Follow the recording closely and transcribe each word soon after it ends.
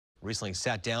Recently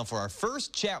sat down for our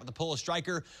first chat with the Polish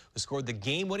striker who scored the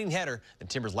game-winning header in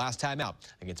Timbers' last time out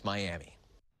against Miami.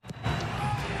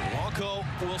 Walko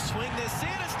will swing this in.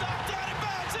 It's knocked down. It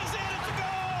bounces in at the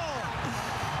goal.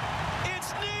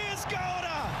 It's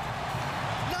Niezgoda.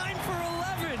 9 for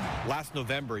 11. Last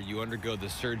November, you undergo the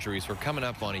surgeries. We're coming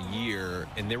up on a year,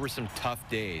 and there were some tough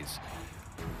days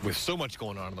with so much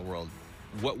going on in the world.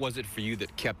 What was it for you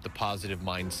that kept the positive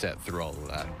mindset through all of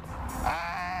that?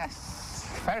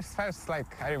 First,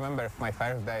 like I remember my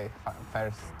first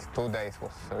 2 days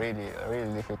was really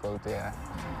difficult. Yeah,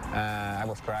 I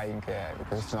was crying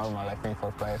because it's normal, I think,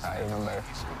 for players. I remember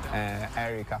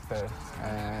Eric after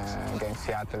game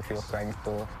Seattle, he was crying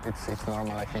too. It's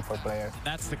normal, I think, for players.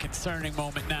 That's the concerning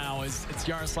moment now. It's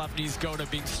Jaroslaw Niezgoda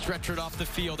being stretchered off the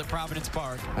field at Providence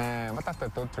Park. But after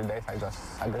 2-3 days, I just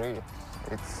agree.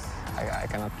 I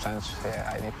cannot change.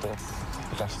 I need to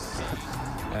just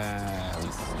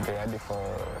be ready for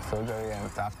surgery,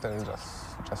 and after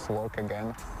just work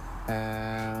again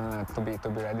to be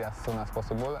ready as soon as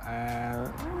possible.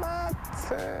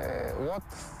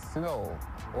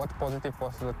 What positive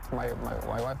was that my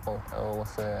wife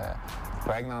was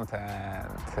pregnant, and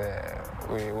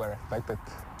we were expected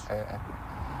a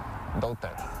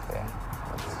daughter. Yeah.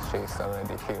 She's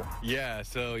already here. Yeah,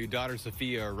 so your daughter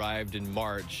Sophia arrived in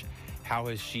March. How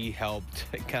has she helped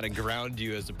kind of ground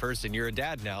you as a person? You're a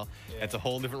dad now. Yeah. That's a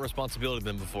whole different responsibility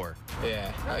than before.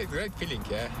 Yeah, no, it's a great feeling,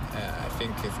 yeah. I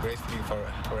think it's a great feeling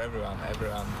for everyone.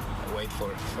 Everyone wait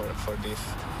for this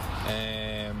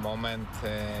moment,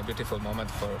 beautiful moment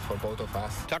for both of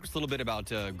us. Talk to us a little bit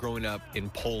about growing up in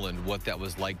Poland, what that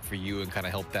was like for you, and kind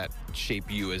of help that shape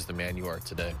you as the man you are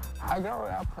today. I grew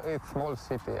up in a small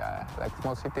city, like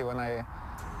small city. When I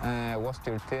was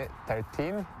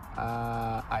 13,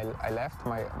 I left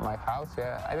my house.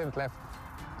 Yeah, I didn't left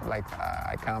like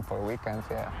I come for weekends.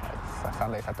 Yeah, it's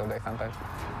Sunday, Saturday sometimes.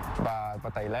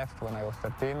 But I left when I was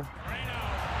 13.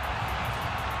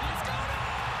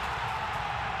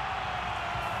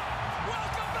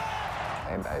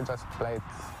 And I just played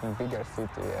in bigger city,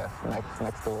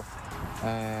 next to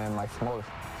my small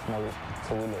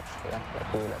village,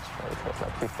 like village. It was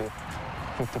like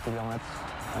 50 kilometers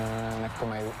next to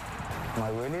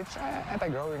my village, and I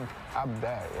growing up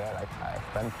there. Yeah, like I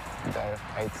spent there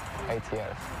eight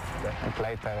years. Yeah. And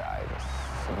later I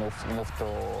just moved to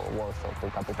Warsaw, to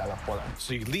capital of Poland.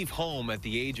 So you leave home at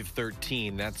the age of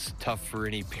 13. That's tough for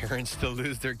any parents to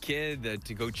lose their kid,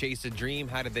 to go chase a dream.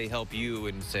 How did they help you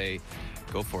and say,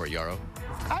 go for it, Yaro?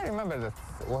 I remember that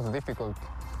it was a difficult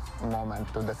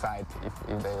moment to decide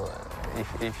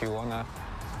if you wanna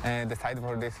decide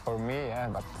for this for me, yeah,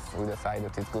 but we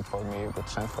decided it's good for me, good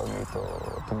chance for me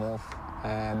to move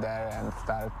there and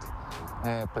start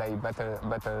play better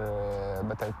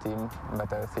team,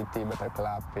 better city, better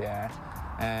club, yeah.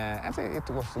 And it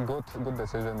was good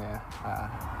decision, yeah.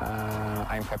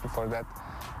 I'm happy for that.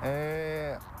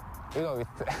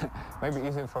 It's maybe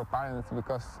easier for parents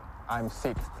because I'm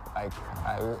sixth. Like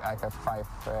I have 5.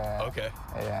 Okay.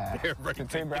 Yeah. 3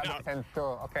 brothers and 2.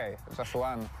 Okay, just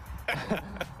 1.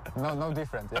 No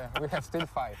different. Yeah, we have still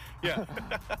 5. Yeah.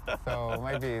 So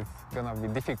maybe it's gonna be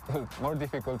more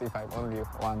difficult if I'm only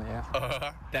 1.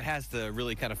 Yeah. That has to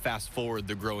really kind of fast forward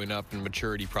the growing up and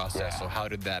maturity process. Yeah. So how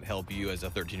did that help you as a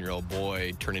 13-year-old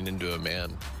boy turning into a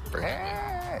man?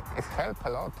 It helped a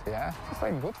lot. Yeah, it's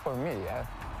like good for me. Yeah,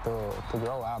 to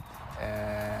grow up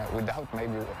without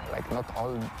maybe like not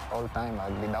all time,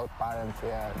 but without parents.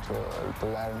 Yeah, to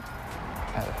learn.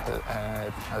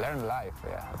 Learn life,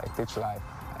 yeah, like teach life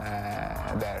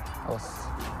there. It was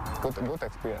good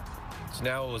experience. So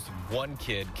now it was 1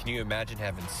 kid. Can you imagine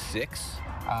having 6?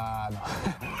 No.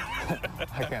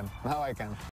 I can. Now I can.